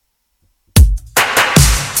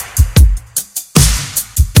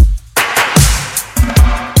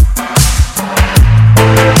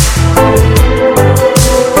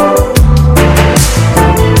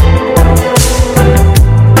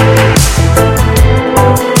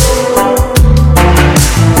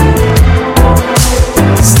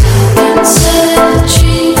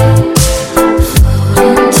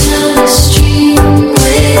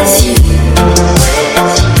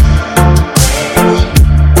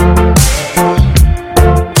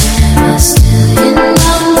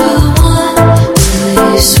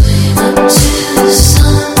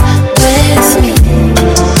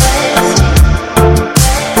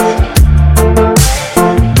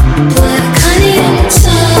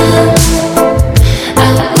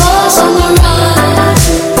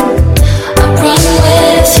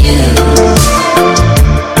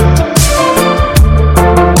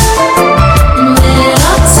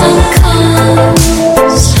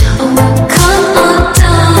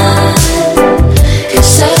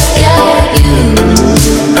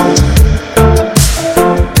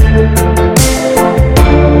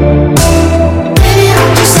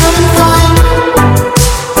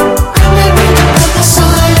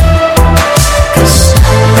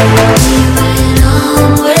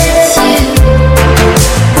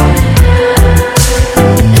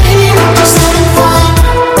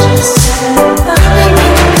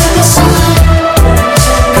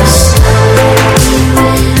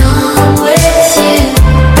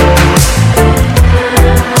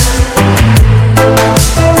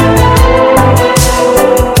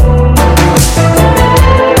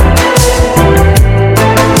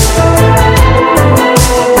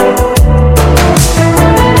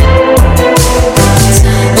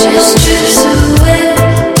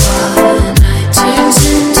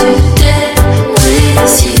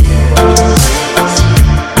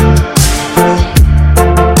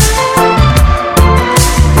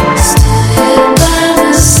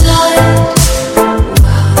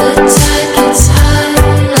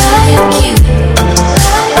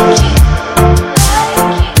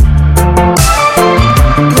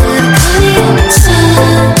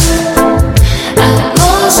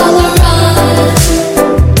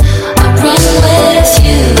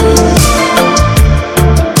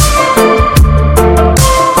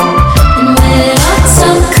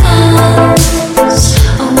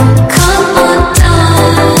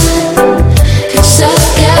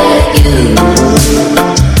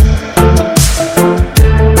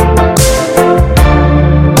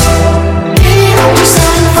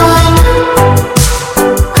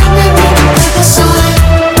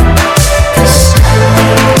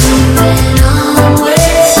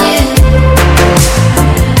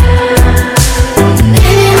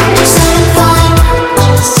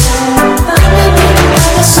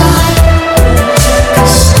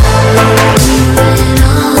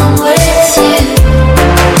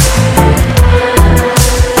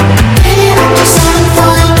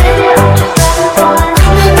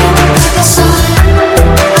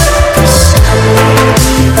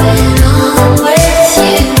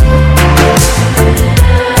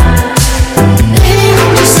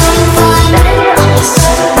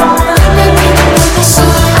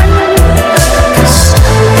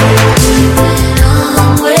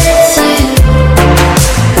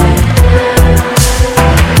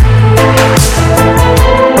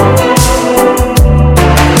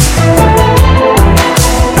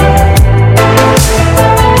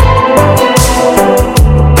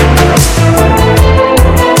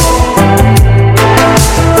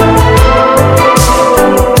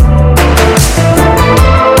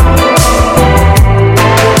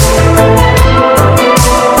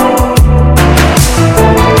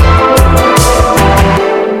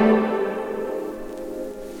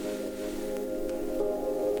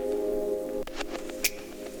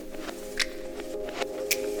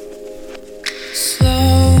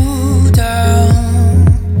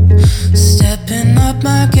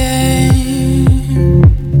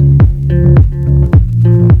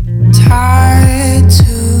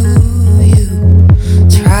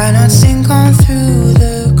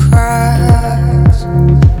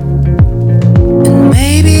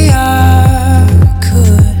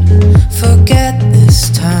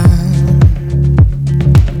town.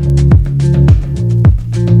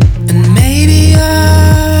 And maybe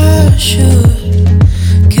I should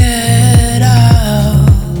get out.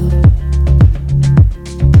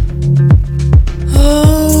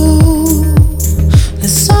 Oh,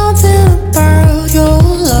 there's something about your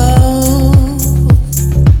love.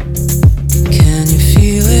 Can you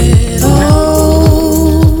feel it?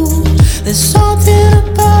 Oh, there's something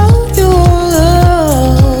about your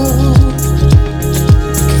love.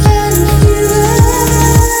 Can you feel it?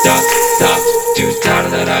 Da da do da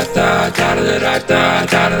da da da da da da da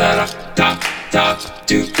da da da da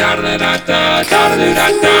do da da da da da da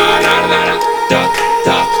da da da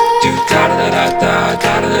da do da da da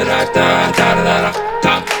da da da da da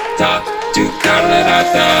da da do da da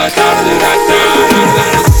da da da da da da do da da da da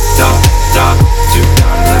da da do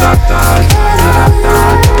da da da da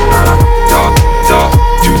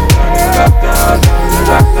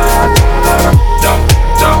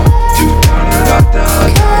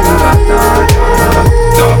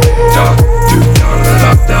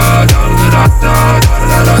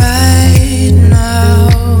Right now,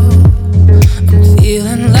 I'm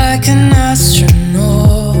feeling like an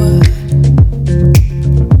astronaut.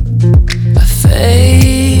 I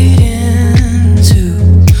fade into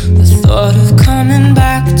the thought of coming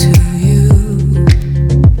back to you.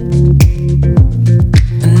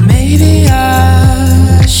 And maybe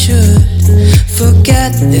I should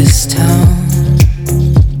forget this town.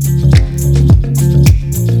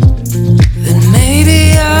 Then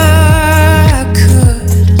maybe I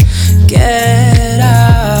could get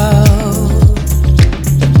out.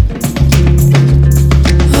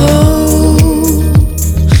 Oh,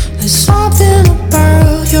 there's something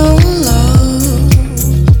about your love.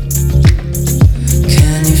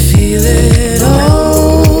 Can you feel it?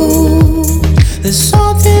 Oh, there's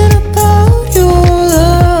something about your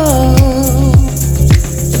love.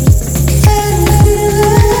 Can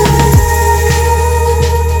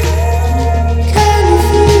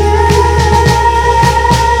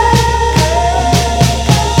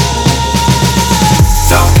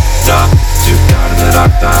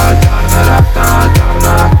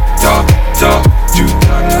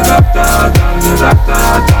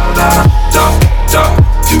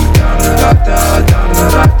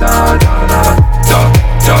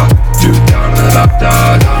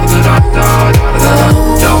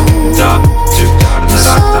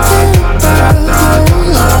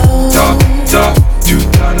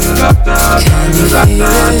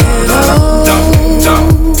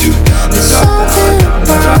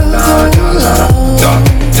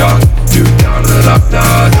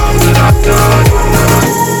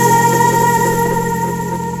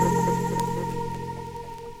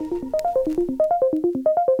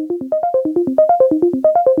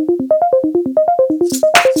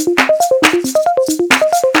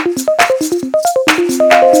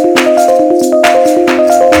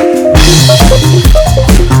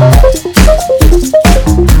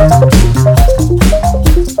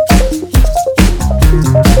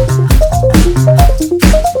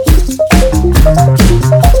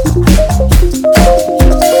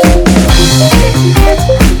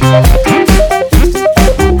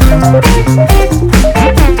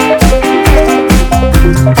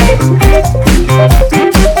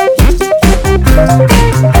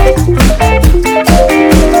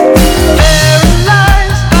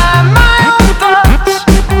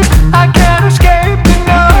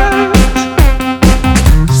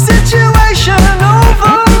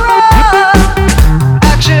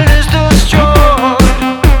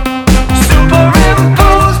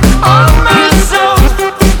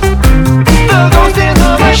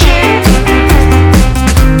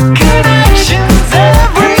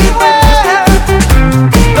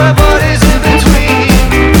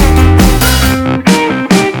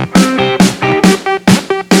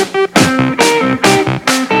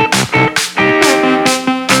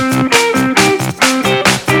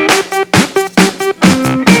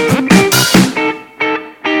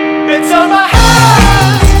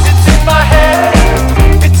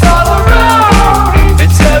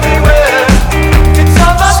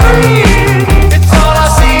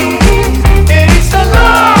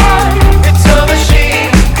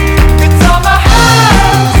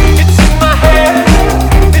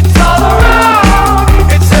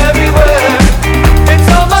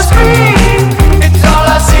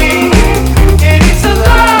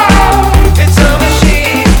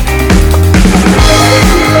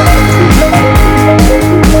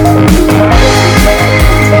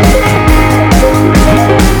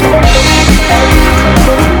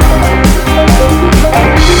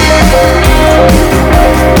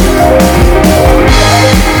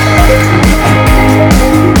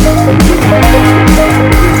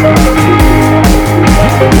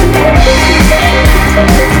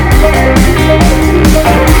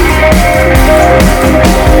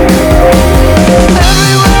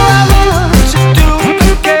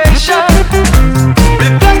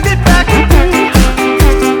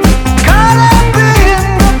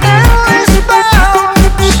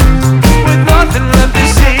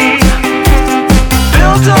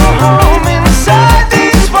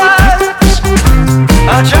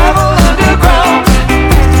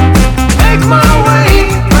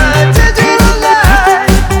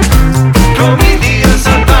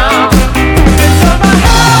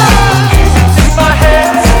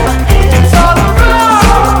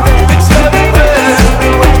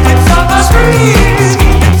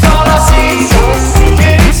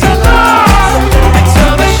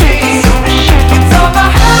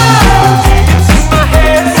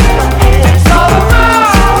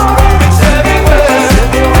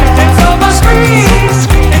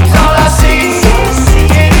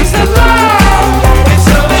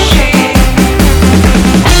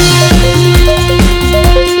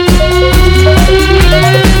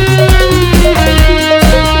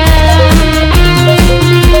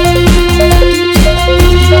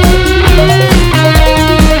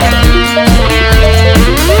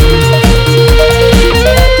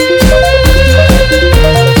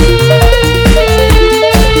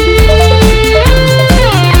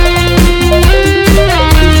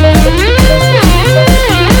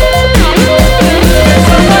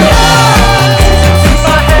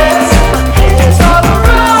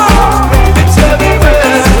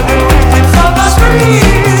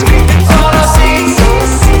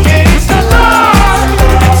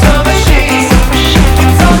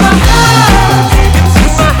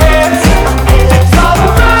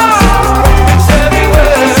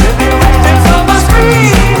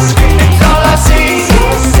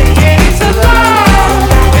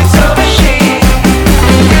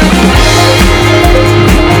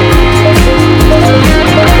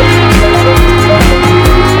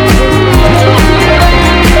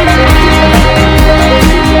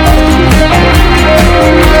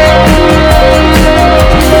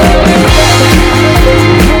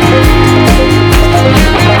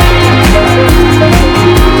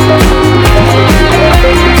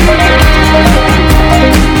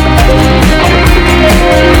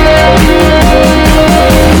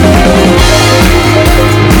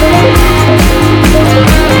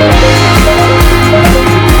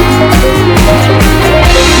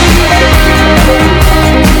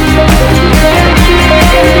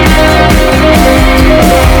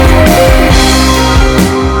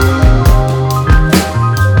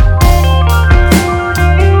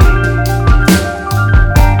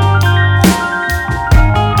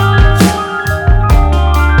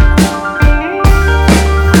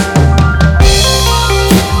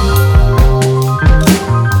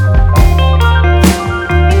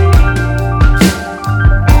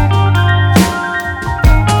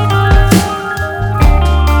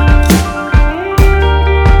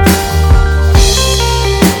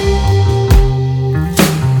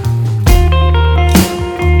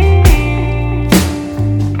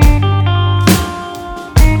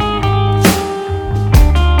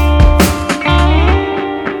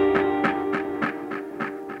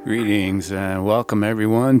Greetings and welcome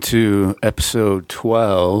everyone to episode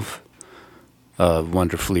 12 of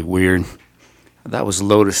Wonderfully Weird. That was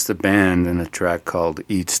Lotus the band and a track called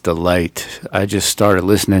Eats the Light. I just started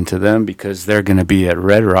listening to them because they're going to be at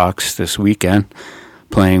Red Rocks this weekend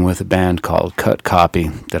playing with a band called Cut Copy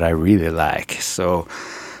that I really like. So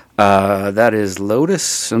that is Lotus,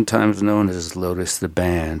 sometimes known as Lotus the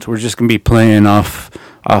band. We're just going to be playing off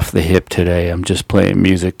the hip today. I'm just playing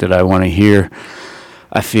music that I want to hear.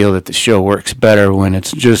 I feel that the show works better when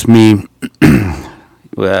it's just me,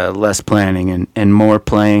 less planning and more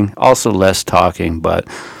playing, also less talking, but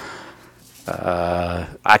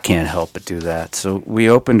I can't help but do that. So we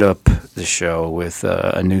opened up the show with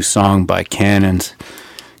a new song by Cannons.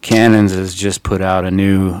 Cannons has just put out a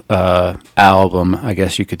new album, I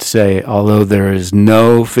guess you could say, although there is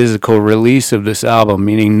no physical release of this album,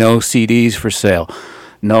 meaning no CDs for sale.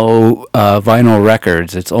 No vinyl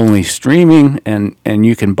records. It's only streaming, and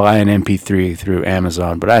you can buy an MP3 through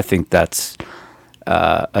Amazon. But I think that's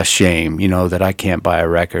a shame, that I can't buy a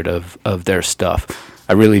record of their stuff.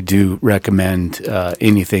 I really do recommend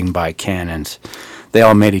anything by Cannons. They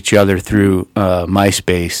all met each other through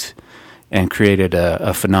MySpace and created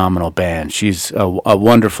a phenomenal band. She's a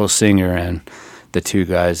wonderful singer, and the two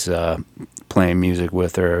guys playing music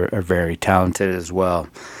with her are very talented as well.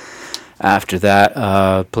 After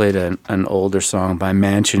that, played an older song by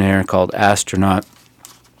Mansionair called Astronaut.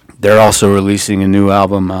 They're also releasing a new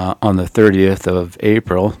album on the 30th of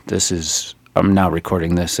April. I'm now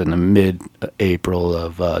recording this in the mid-April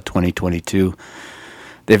of 2022.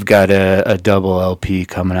 They've got a double LP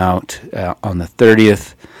coming out on the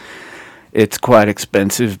 30th. It's quite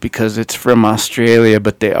expensive because it's from Australia,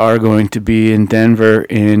 but they are going to be in Denver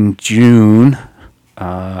in June.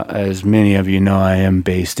 As many of you know, I am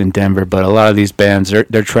based in Denver, but a lot of these bands,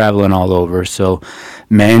 they're traveling all over. So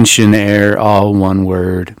Mansionair, all one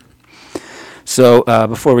word. So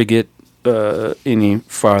before we get any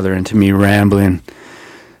farther into me rambling,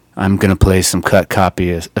 I'm going to play some Cut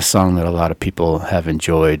Copy, a song that a lot of people have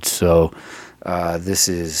enjoyed. So this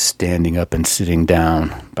is Standing Up and Sitting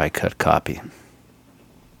Down by Cut Copy.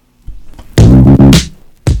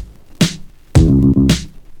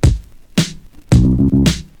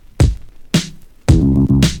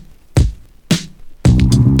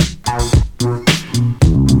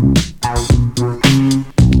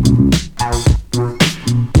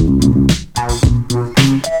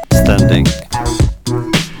 Standing,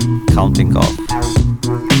 counting off,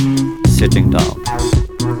 sitting down,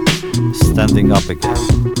 standing up again,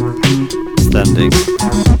 standing,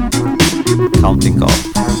 counting off,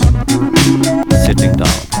 sitting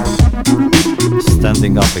down,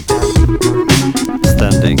 standing up again,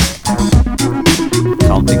 standing,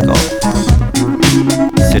 counting off,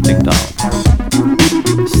 sitting down,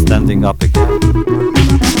 standing up again,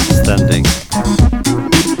 standing,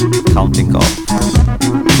 counting off,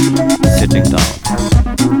 sitting down,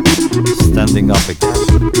 standing up again,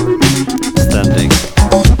 standing,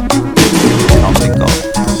 counting off,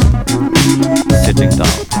 sitting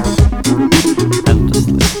down,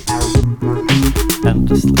 endlessly,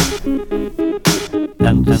 endlessly,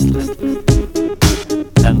 endlessly,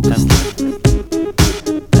 endlessly,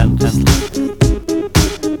 endlessly,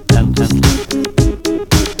 endlessly,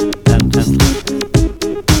 endlessly,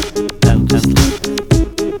 endlessly.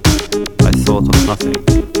 I thought of nothing.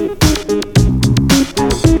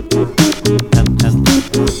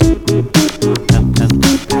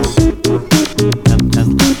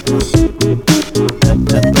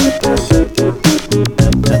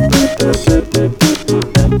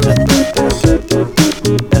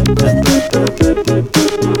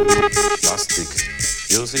 Plastic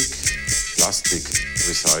music, plastic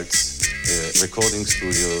results, recording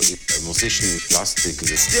studio, musician, plastic,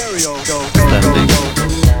 the stereo, Standing,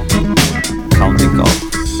 counting off,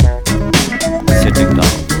 sitting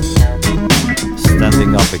down,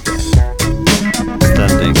 standing up again,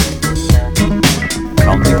 standing,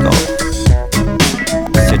 counting off,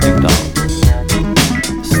 sitting down,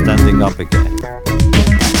 standing up again,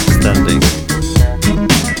 standing,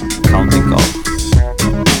 counting off,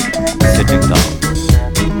 sitting down,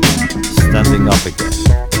 standing up again,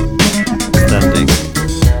 standing,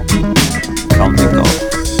 counting off,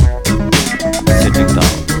 sitting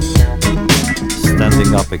down,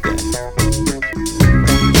 standing up again.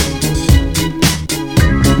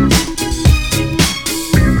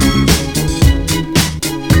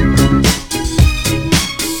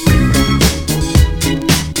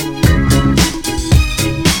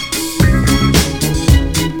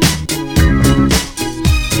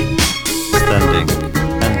 Standing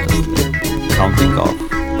endlessly, counting off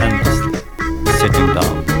endlessly, sitting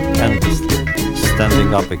down endlessly,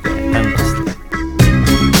 standing up again. again, endlessly.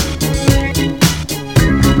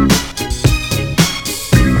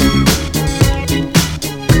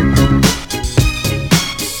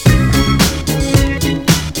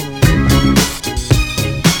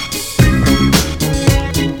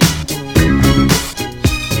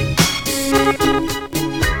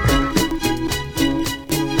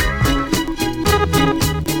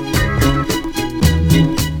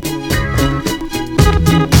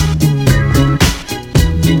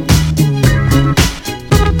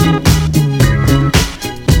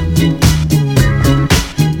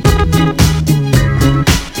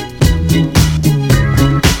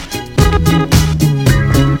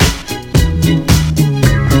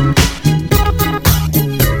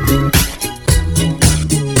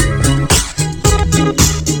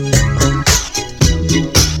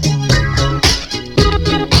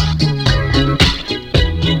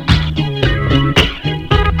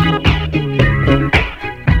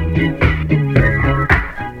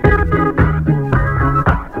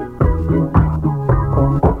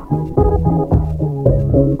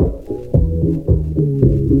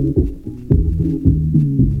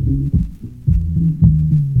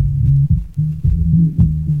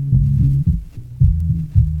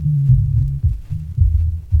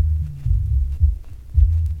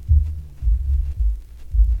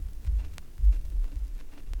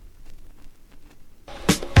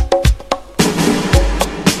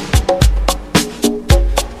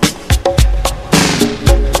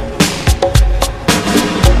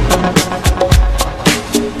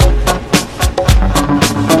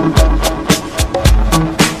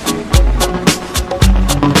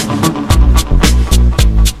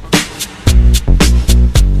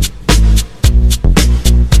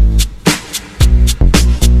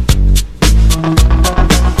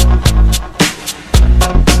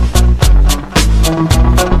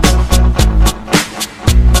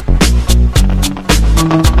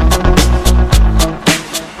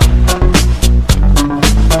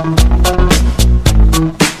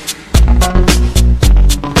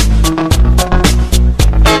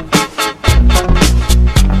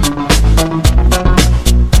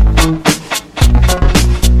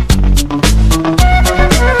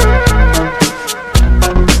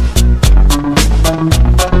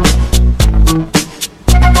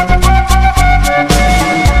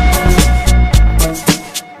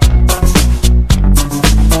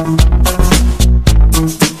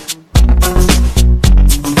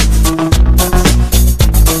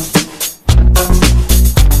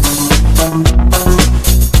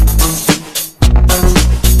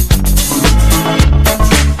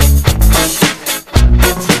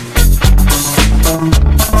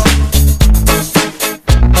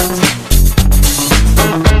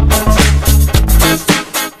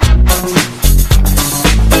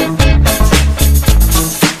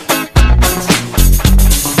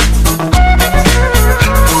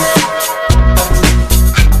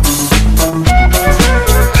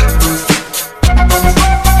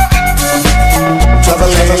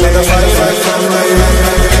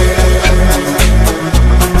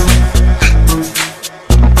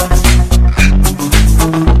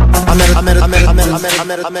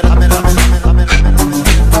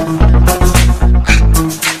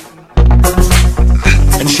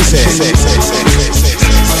 And she said,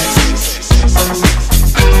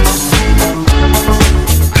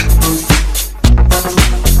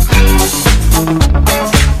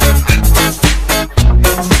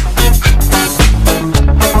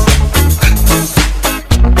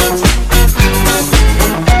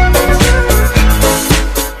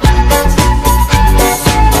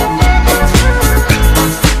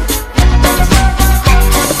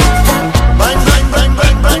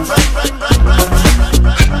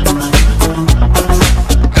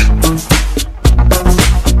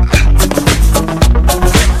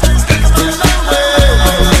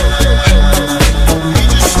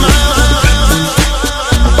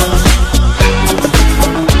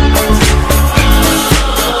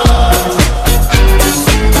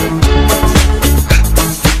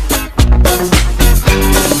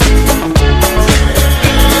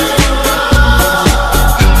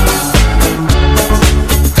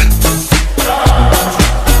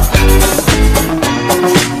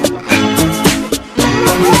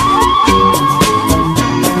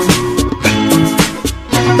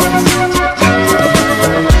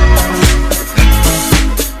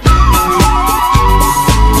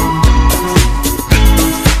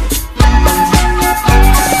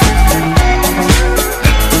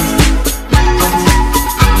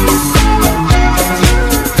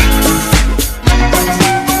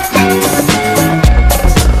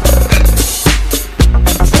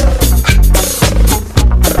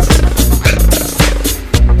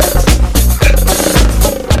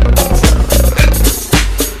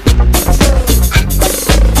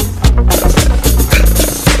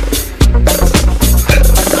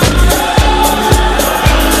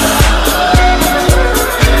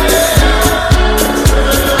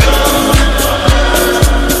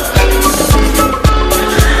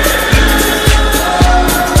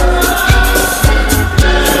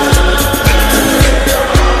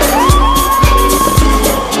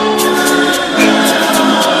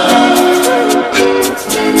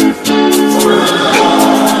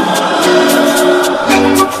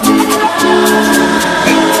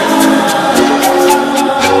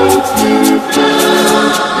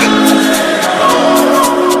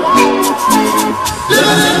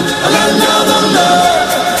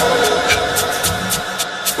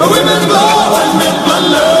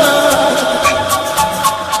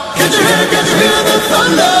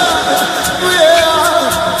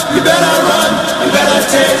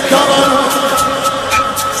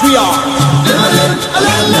 we are.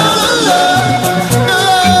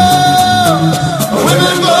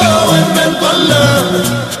 Women go and men thunder.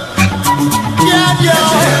 Yeah, the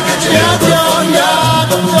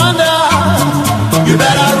thunder. You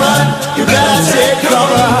better run, you better take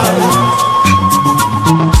cover.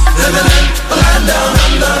 Living in a land down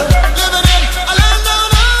under. Living in a land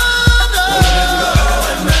down under. Women go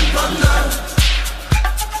and men thunder.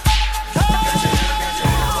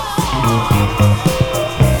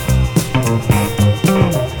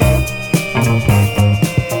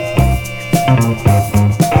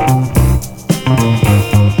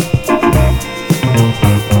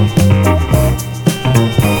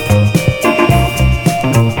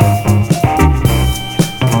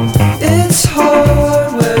 It's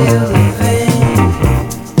hard where you're living,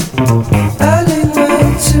 adding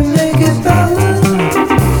weight to make it balance,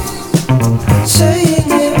 saying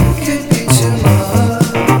it could be too much,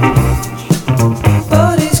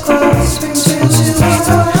 bodies clasping till too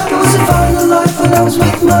hard. It was a final life when I was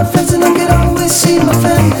with my friends and I could always see my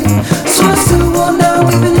family, so I still want now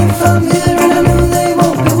even if I'm here and I know they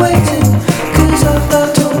won't be waiting, cause I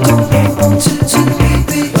don't want to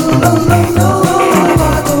be alone, no.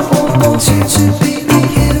 To be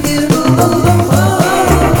here alone.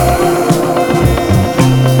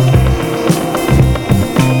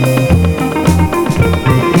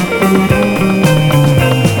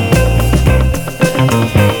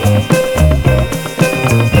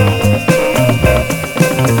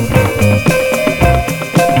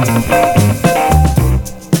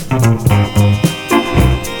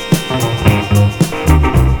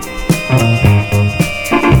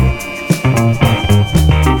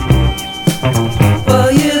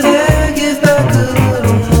 While you're there, give back a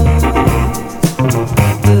little more.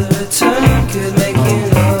 The return could make you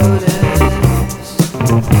notice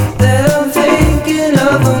that I'm thinking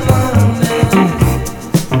of a moment.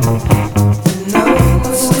 No,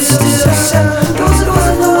 it's still sound. Those that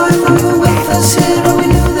wasn't the life we were with us here, and we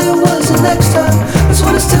knew there was a next time. That's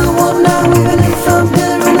what I still want now, even if I'm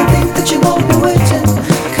here, and I think that you won't be waiting.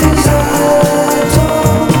 Cause I don't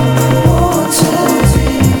want to be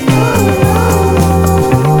alone.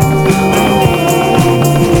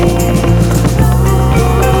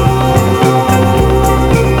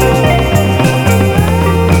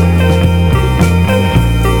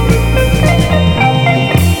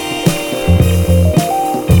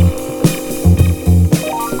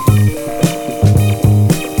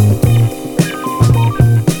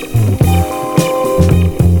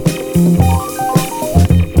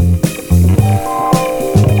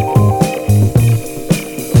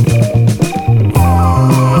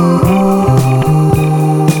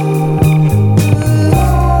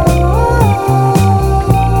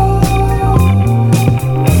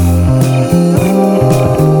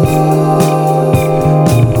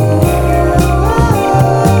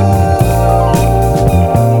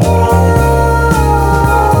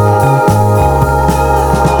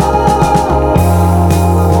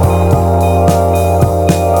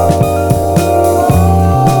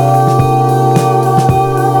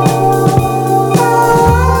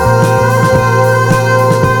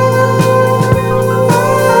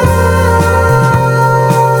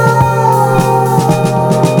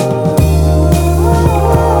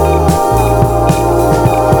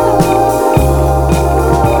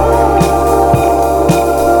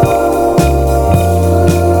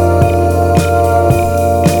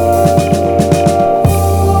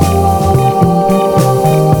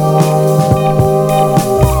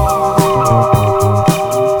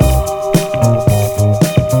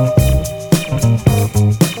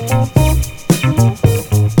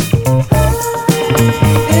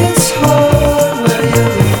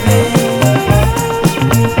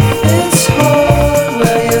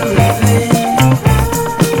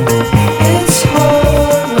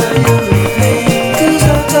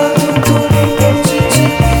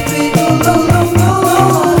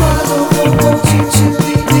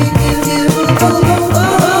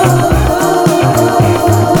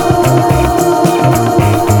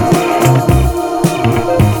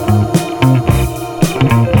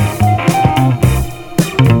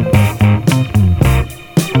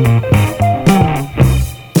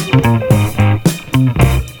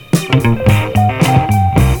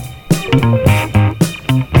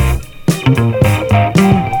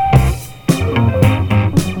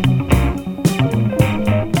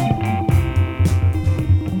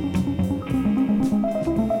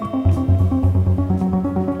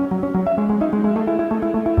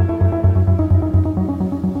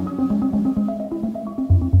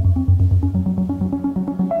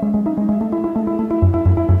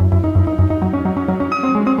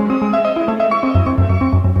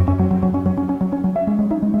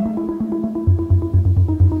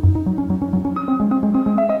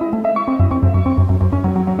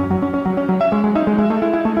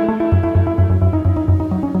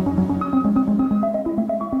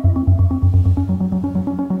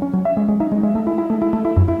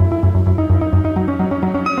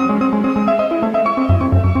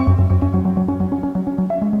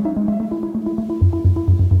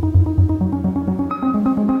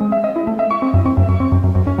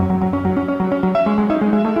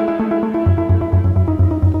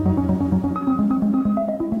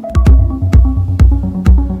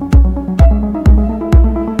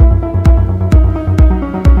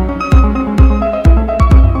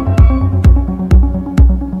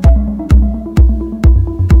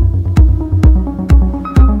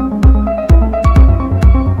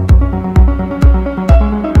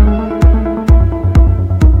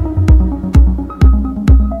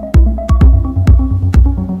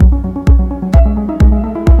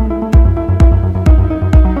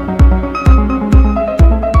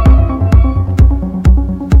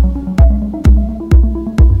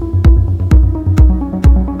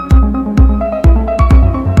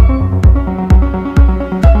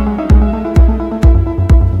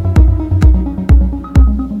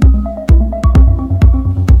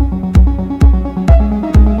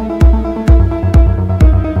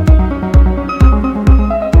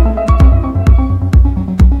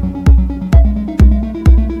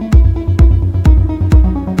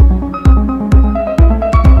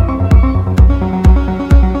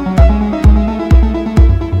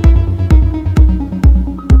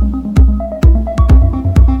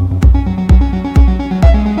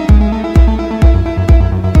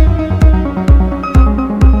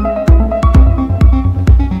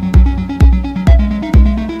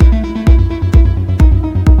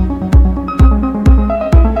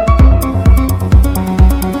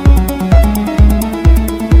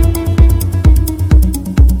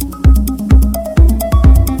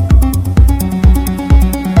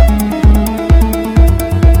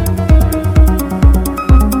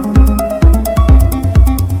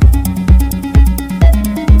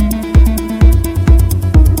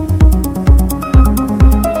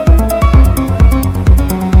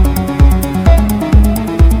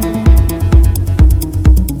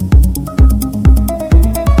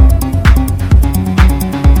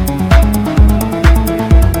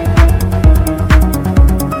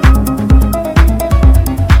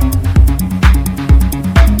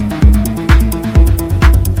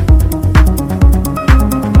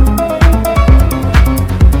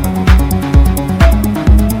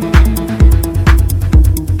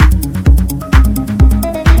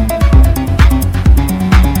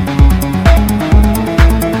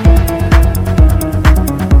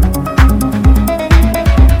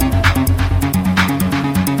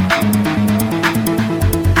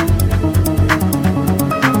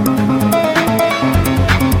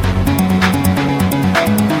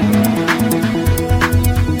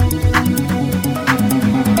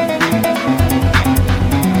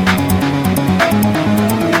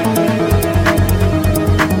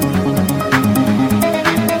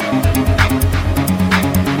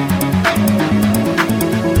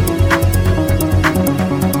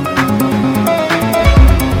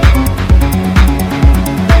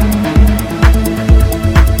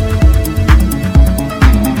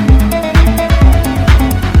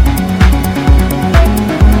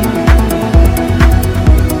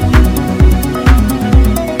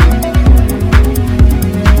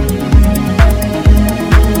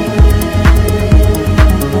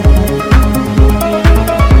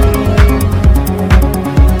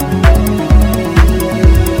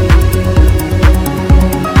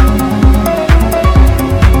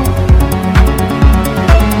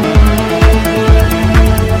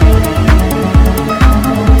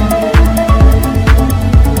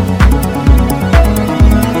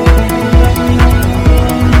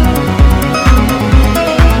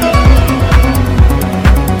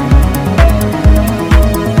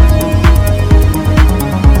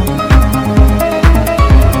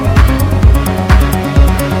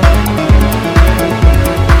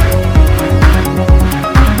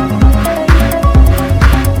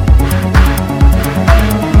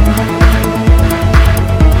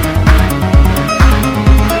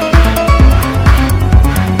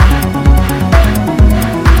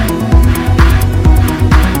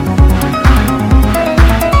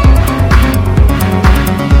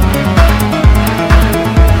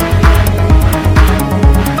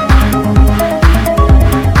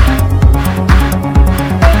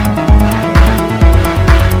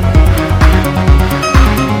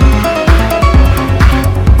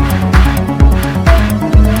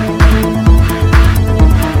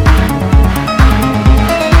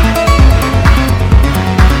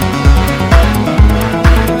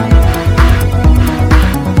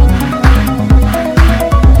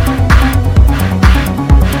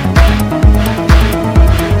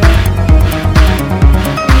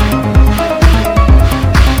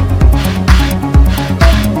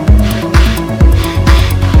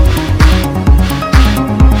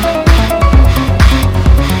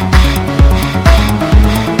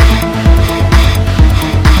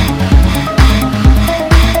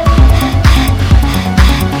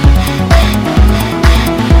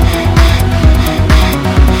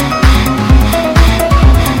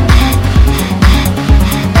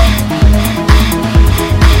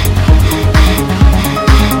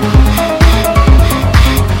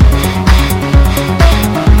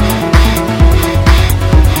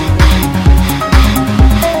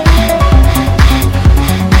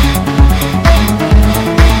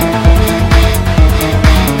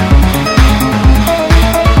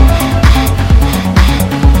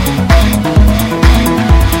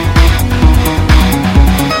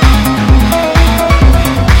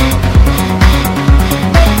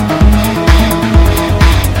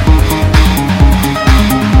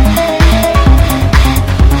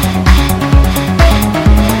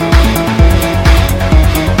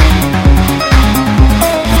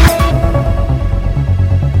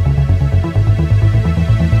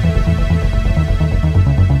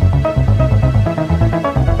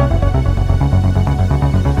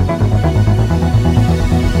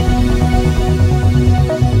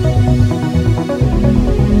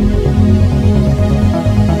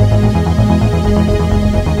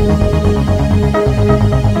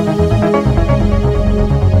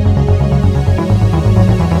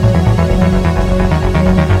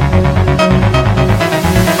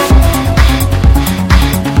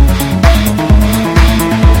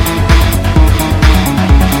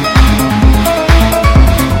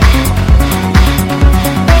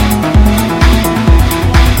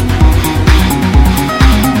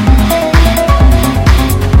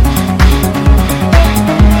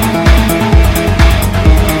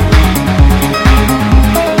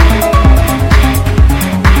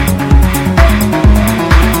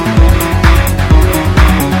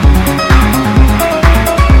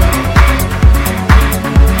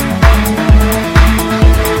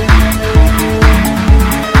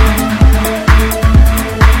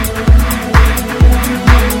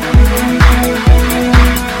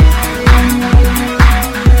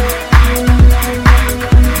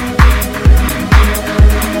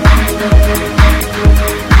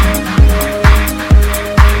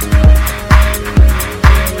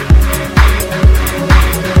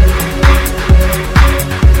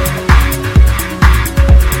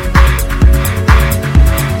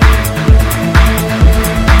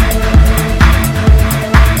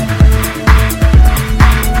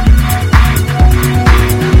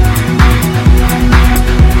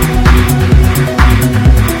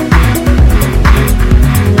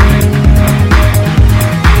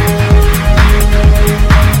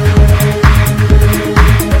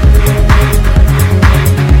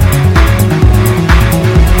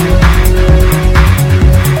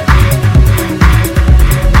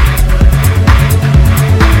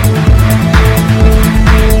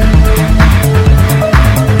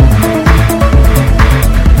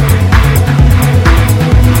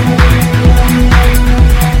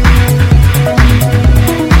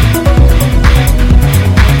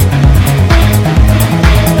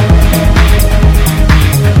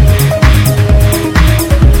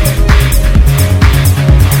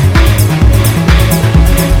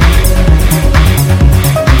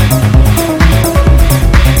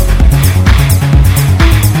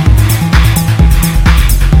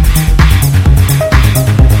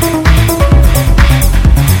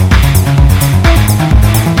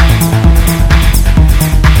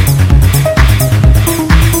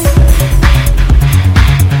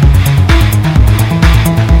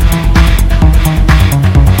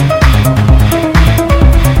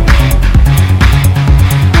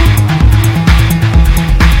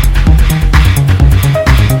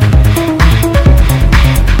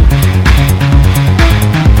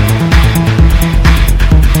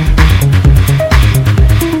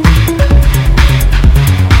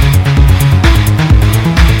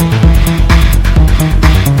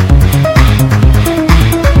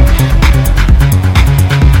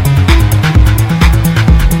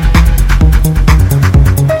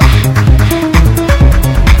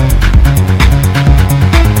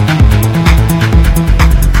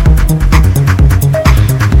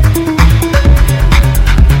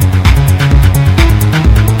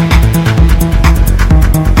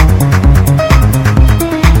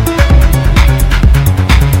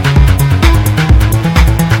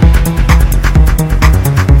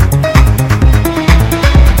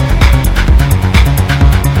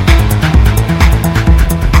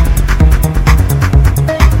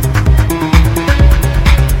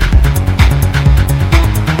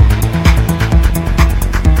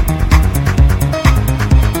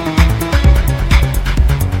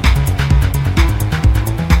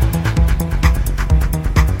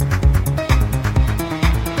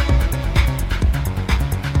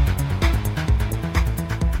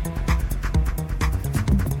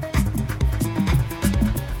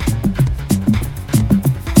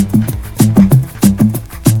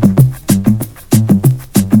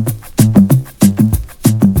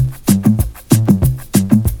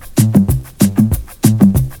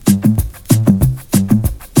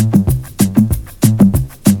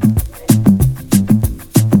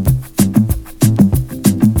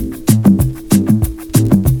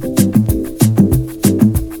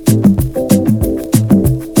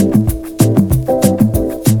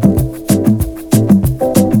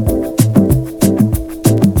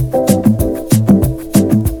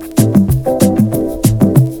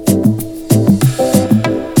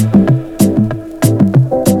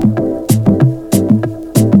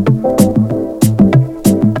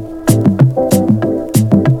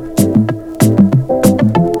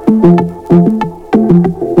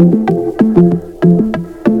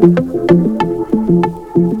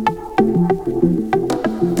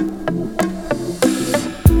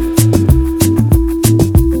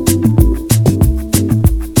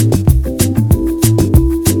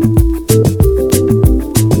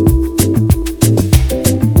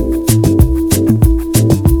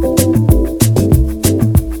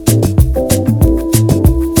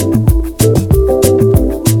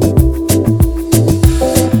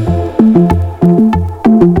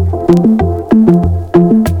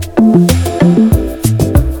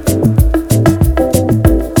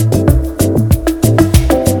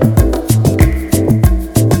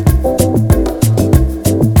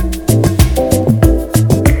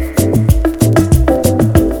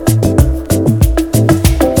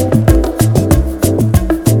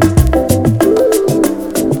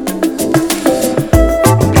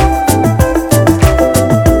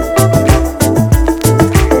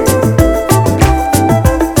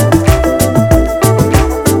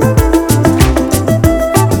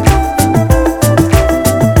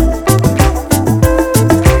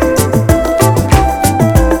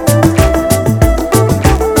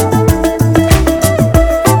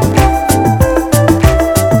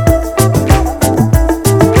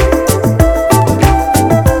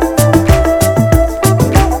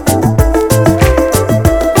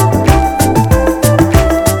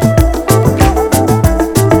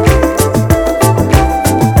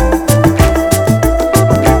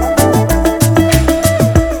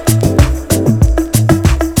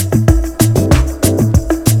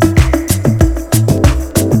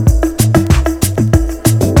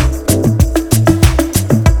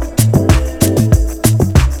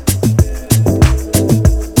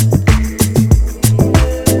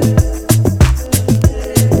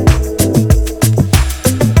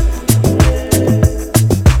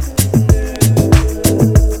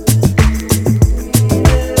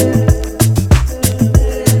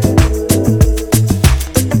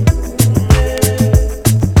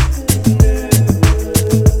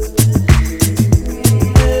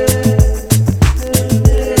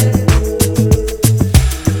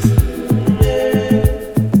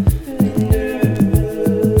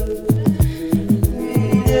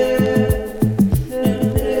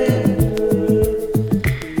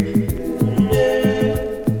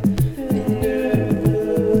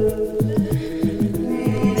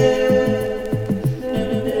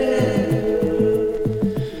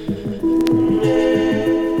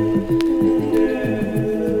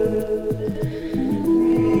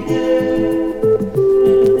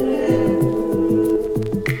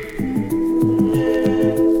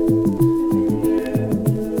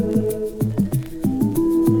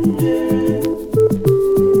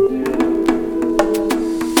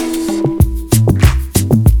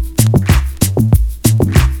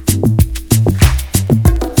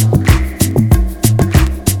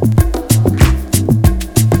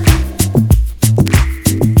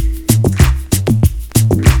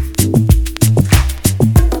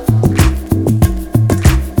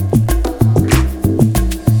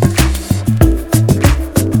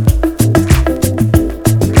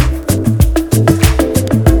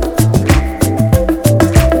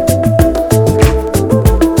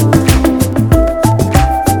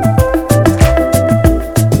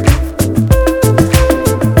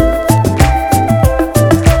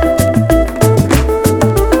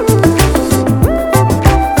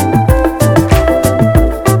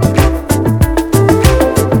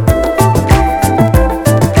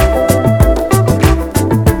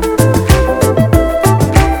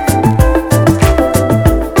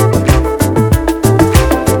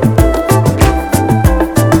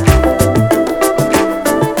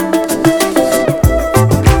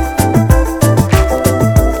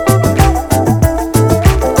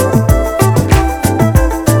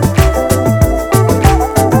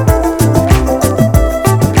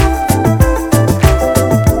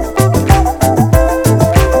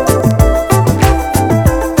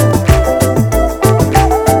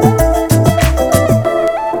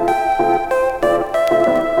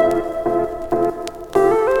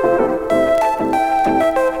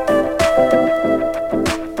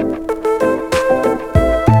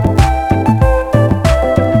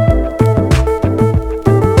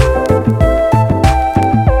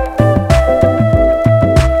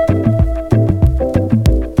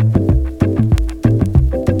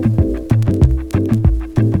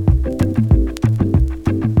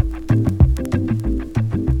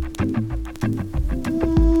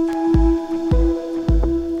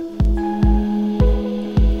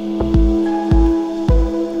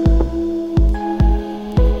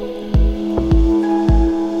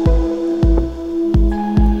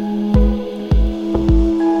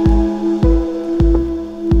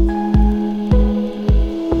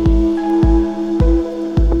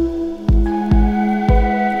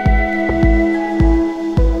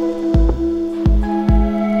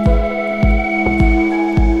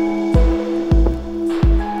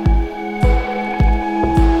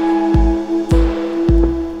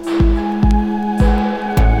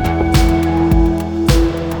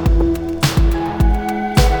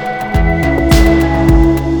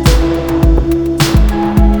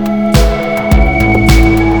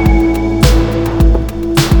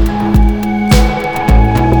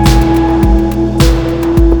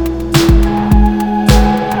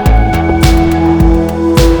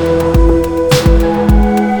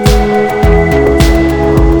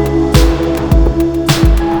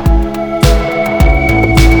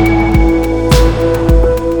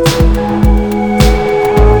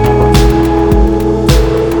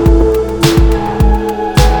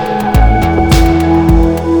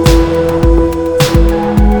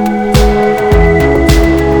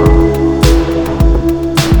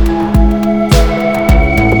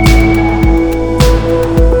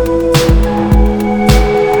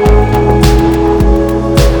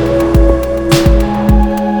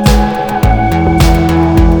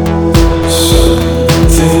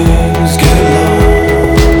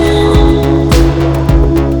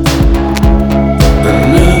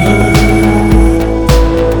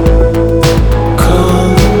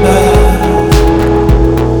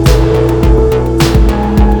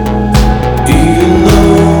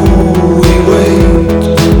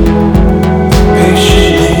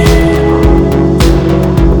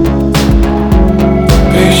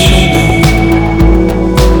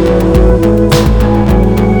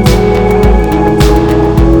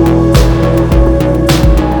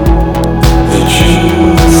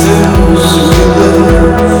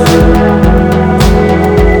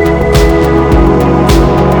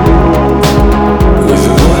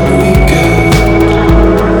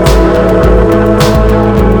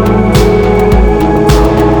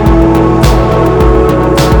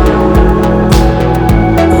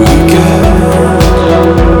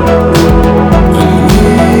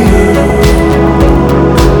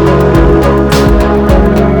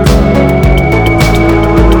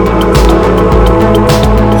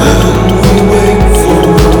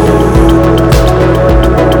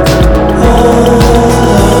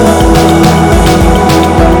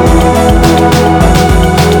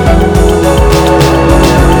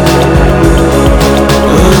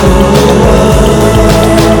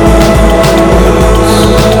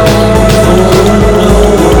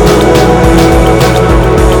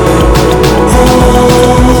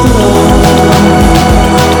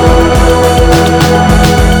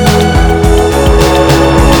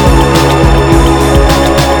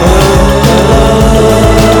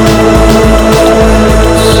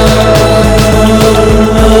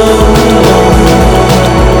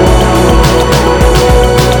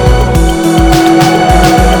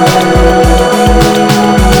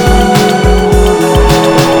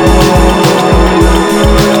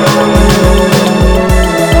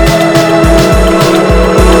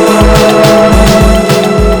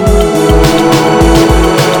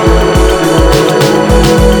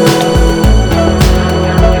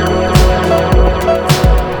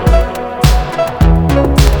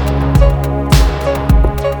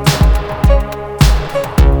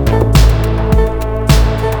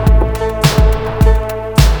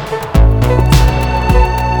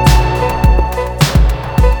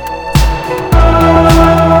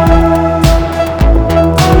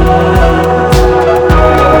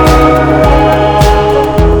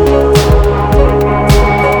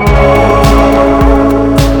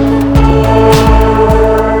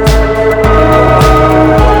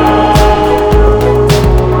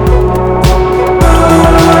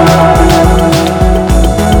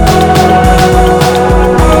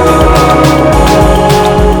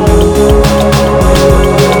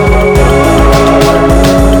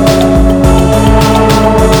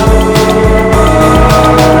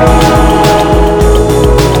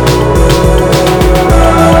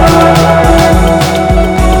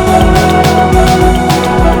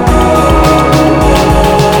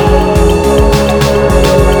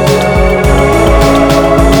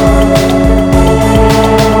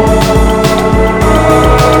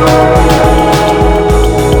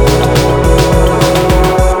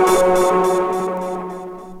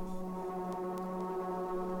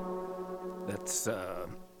 That's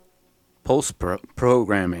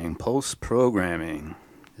Pulseprogramming. Pulseprogramming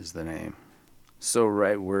is the name. So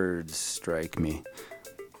right words strike me.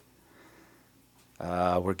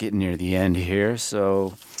 We're getting near the end here,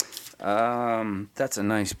 so that's a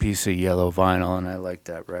nice piece of yellow vinyl, and I like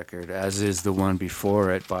that record, as is the one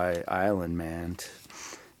before it by Islandman.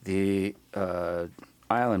 The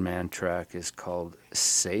Islandman track is called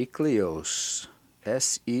Seikleos.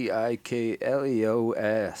 Seikleos.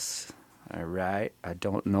 All right, I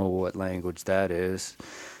don't know what language that is.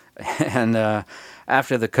 And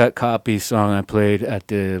after the cut copy song I played at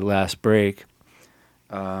the last break,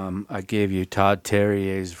 I gave you Todd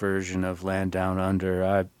Terje's version of Land Down Under.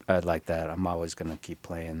 I like that. I'm always going to keep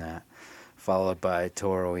playing that. Followed by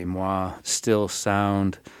Toro y Moi. Still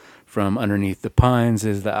Sound from Underneath the Pines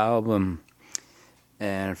is the album.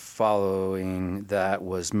 And following that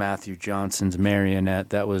was Mathew Johnson's Marionette.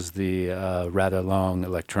 That was the rather long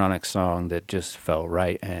electronic song that just felt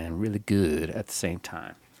right and really good at the same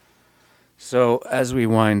time. So as we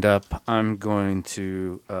wind up, I'm going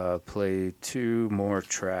to play two more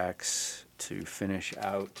tracks to finish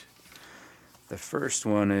out. The first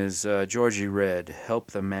one is Georgie Red, Help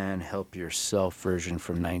the Man, Help Yourself version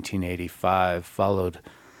from 1985, followed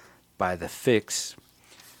by the Fixx.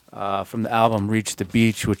 From the album Reach the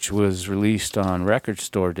Beach, which was released on Record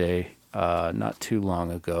Store Day not too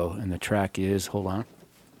long ago. And the track is, hold on,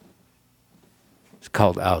 it's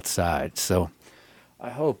called Outside. So I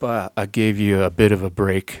hope I gave you a bit of a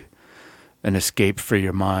break, an escape for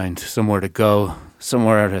your mind, somewhere to go,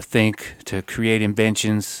 somewhere to think, to create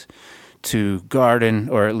inventions, to garden,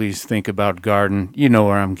 or at least think about garden. You know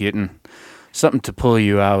where I'm getting. Something to pull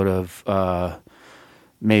you out of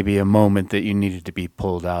maybe a moment that you needed to be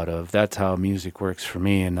pulled out of. That's how music works for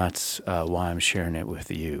me, and that's why I'm sharing it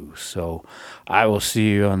with you. So I will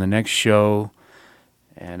see you on the next show,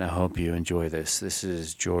 and I hope you enjoy this. This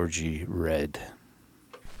is Georgie Red.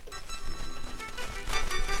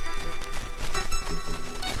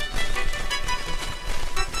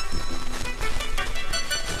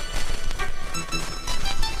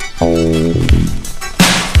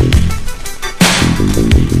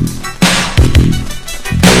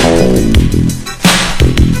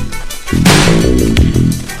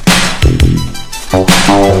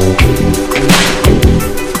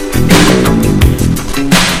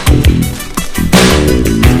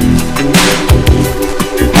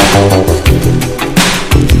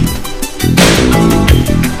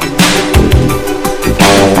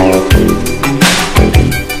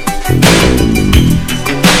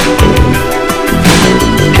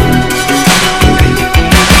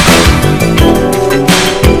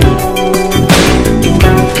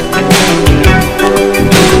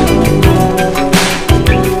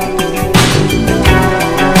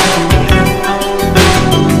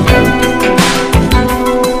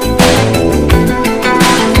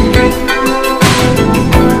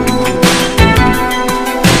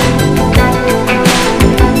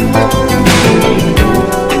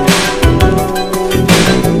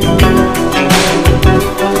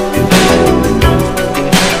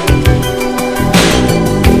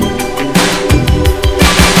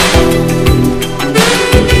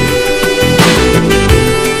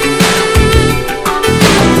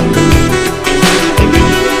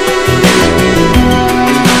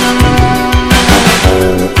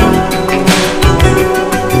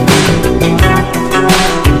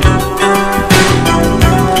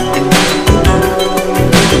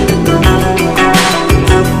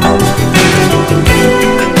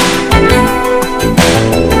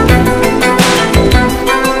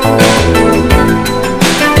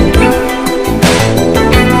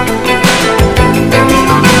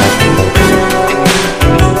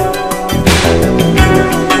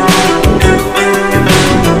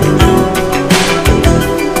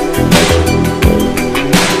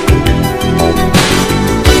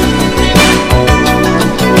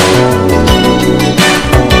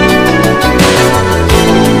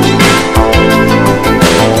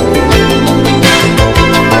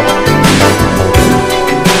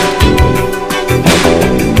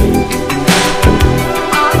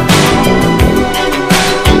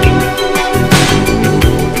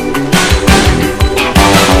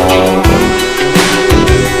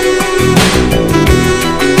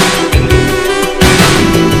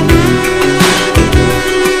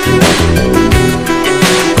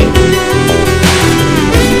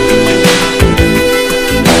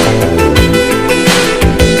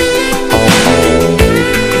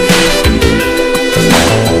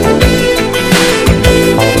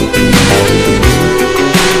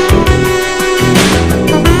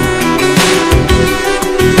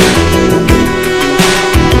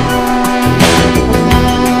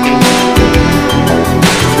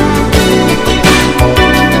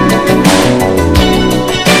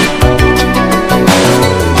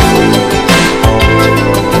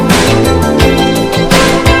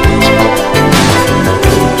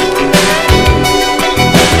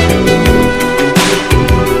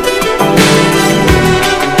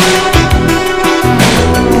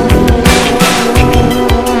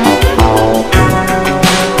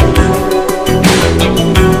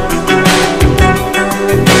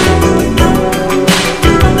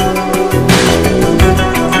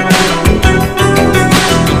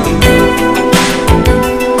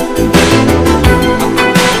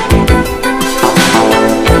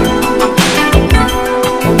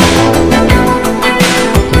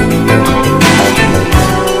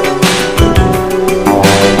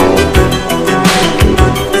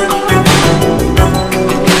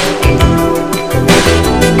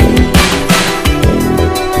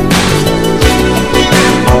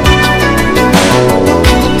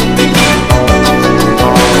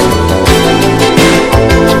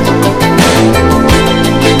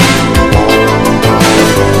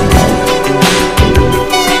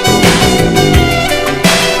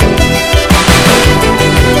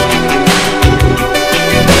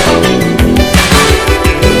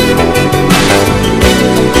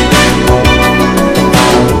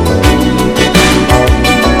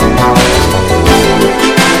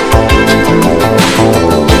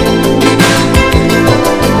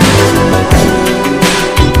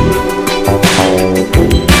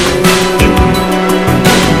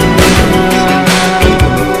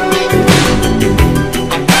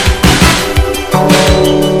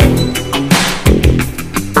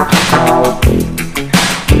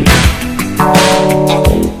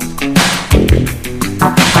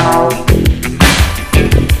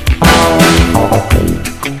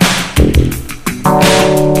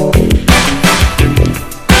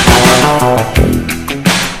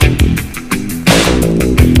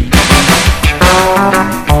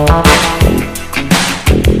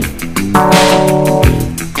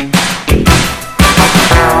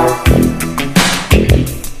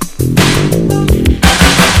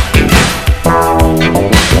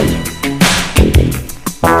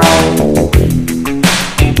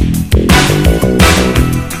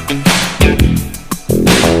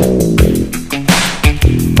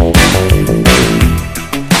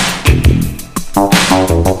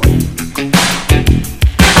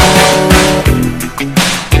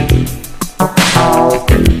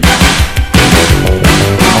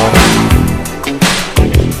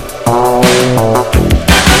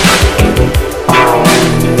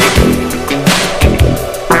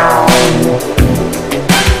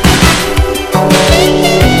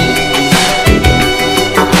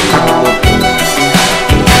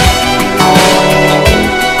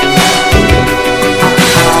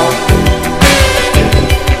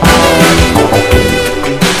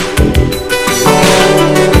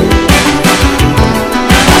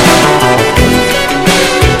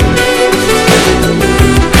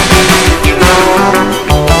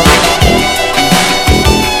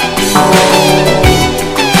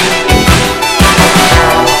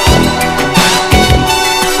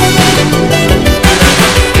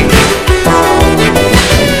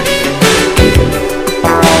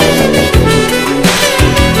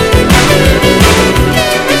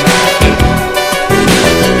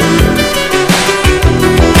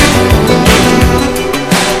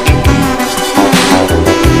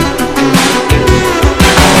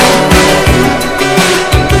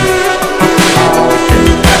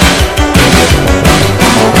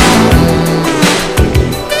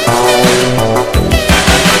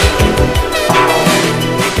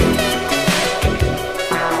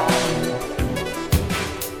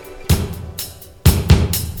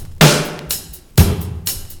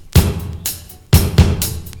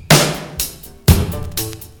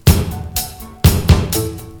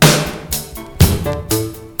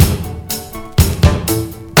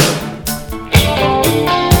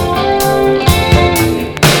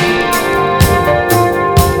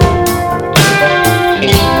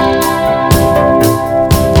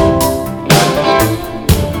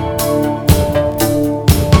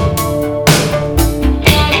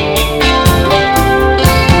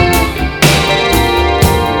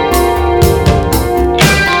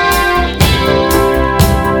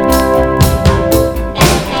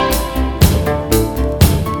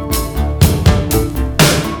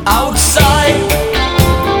 outside.